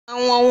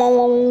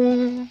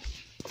Hello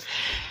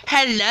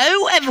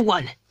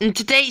everyone, and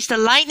today it's the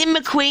Lightning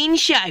McQueen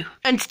show,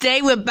 and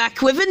today we're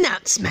back with an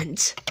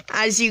announcement.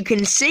 As you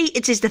can see,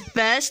 it is the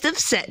 1st of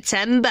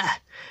September,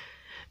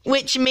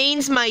 which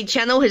means my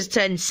channel has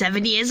turned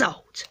 7 years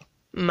old.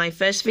 My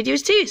first video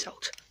is 2 years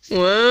old.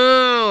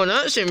 Wow,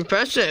 that's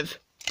impressive.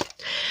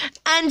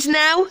 And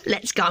now,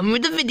 let's go on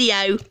with the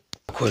video.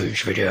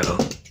 McQueen's video.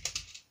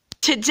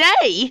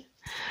 Today,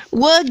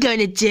 we're going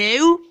to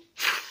do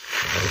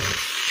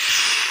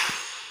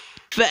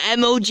the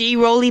MLG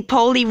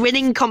rolly-poly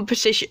winning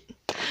competition.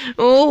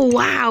 Oh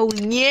wow,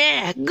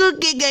 yeah, good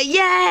giga,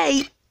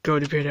 yay!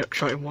 Going to be an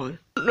exciting one.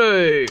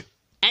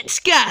 Let's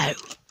go.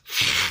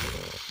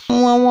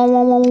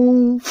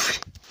 The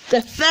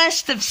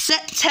 1st of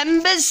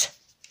September's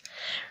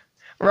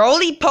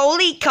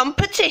rolly-poly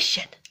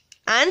competition.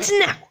 And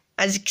now,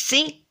 as you can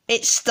see,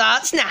 it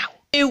starts now.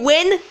 To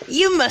win,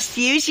 you must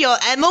use your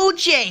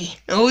MLG.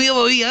 Oh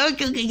yeah,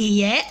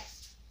 yeah.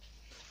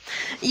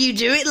 You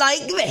do it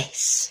like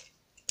this.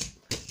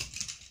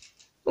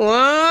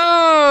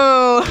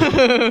 Whoa!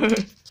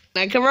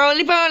 Like a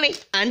rolly-poly.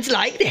 And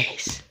like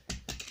this.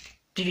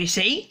 Did you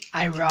see?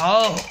 I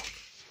roll.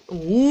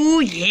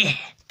 Ooh, yeah.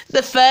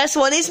 The first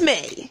one is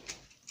me.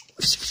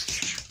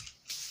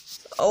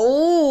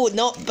 Oh,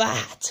 not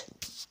bad.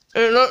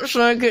 It looks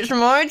like it's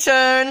my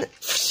turn.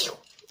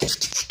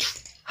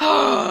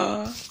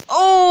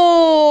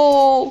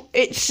 Oh,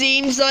 it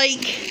seems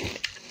like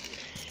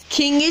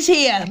King is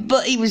here,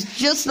 but he was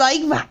just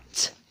like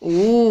that.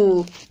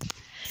 Ooh.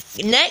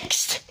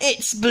 Next,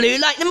 it's Blue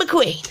Lightning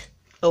McQueen.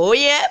 Oh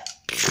yeah.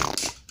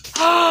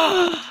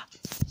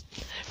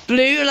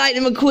 Blue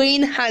Lightning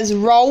McQueen has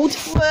rolled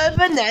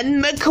further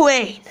than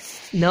McQueen.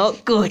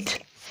 Not good.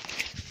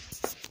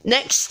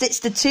 Next, it's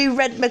the 2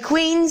 red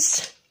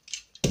McQueens.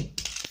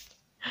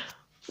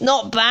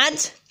 Not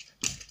bad.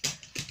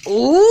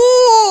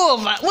 Ooh,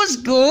 that was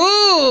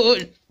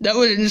good. That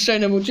was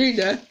insane MLG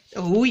there.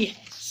 Oh yeah,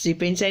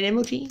 super insane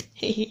MLG.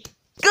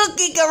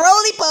 Cookie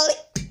roly-poly.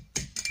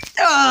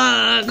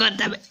 Oh, god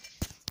damn it.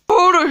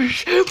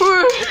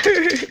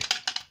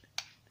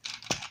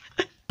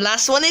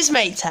 Last one is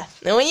Mater.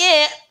 Oh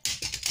yeah.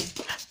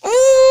 Ooh.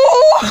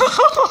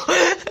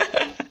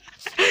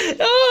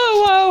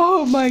 Oh wow,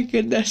 oh my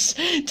goodness.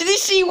 Did you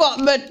see what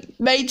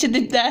Mater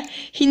did there?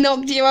 He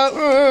knocked you out.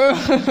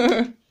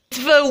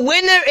 The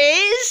winner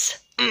is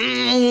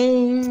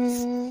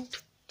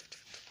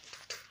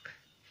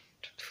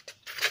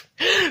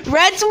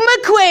Red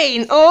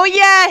McQueen. Oh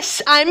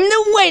yes, I'm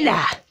the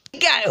winner.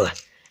 Go.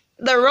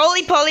 The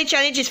rolly-poly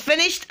challenge is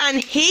finished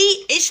and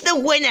he is the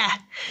winner.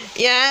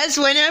 Yes,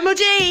 winner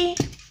MLG.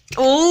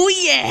 Oh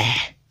yeah.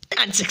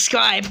 And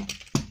subscribe.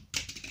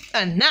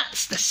 And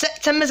that's the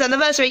September's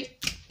anniversary.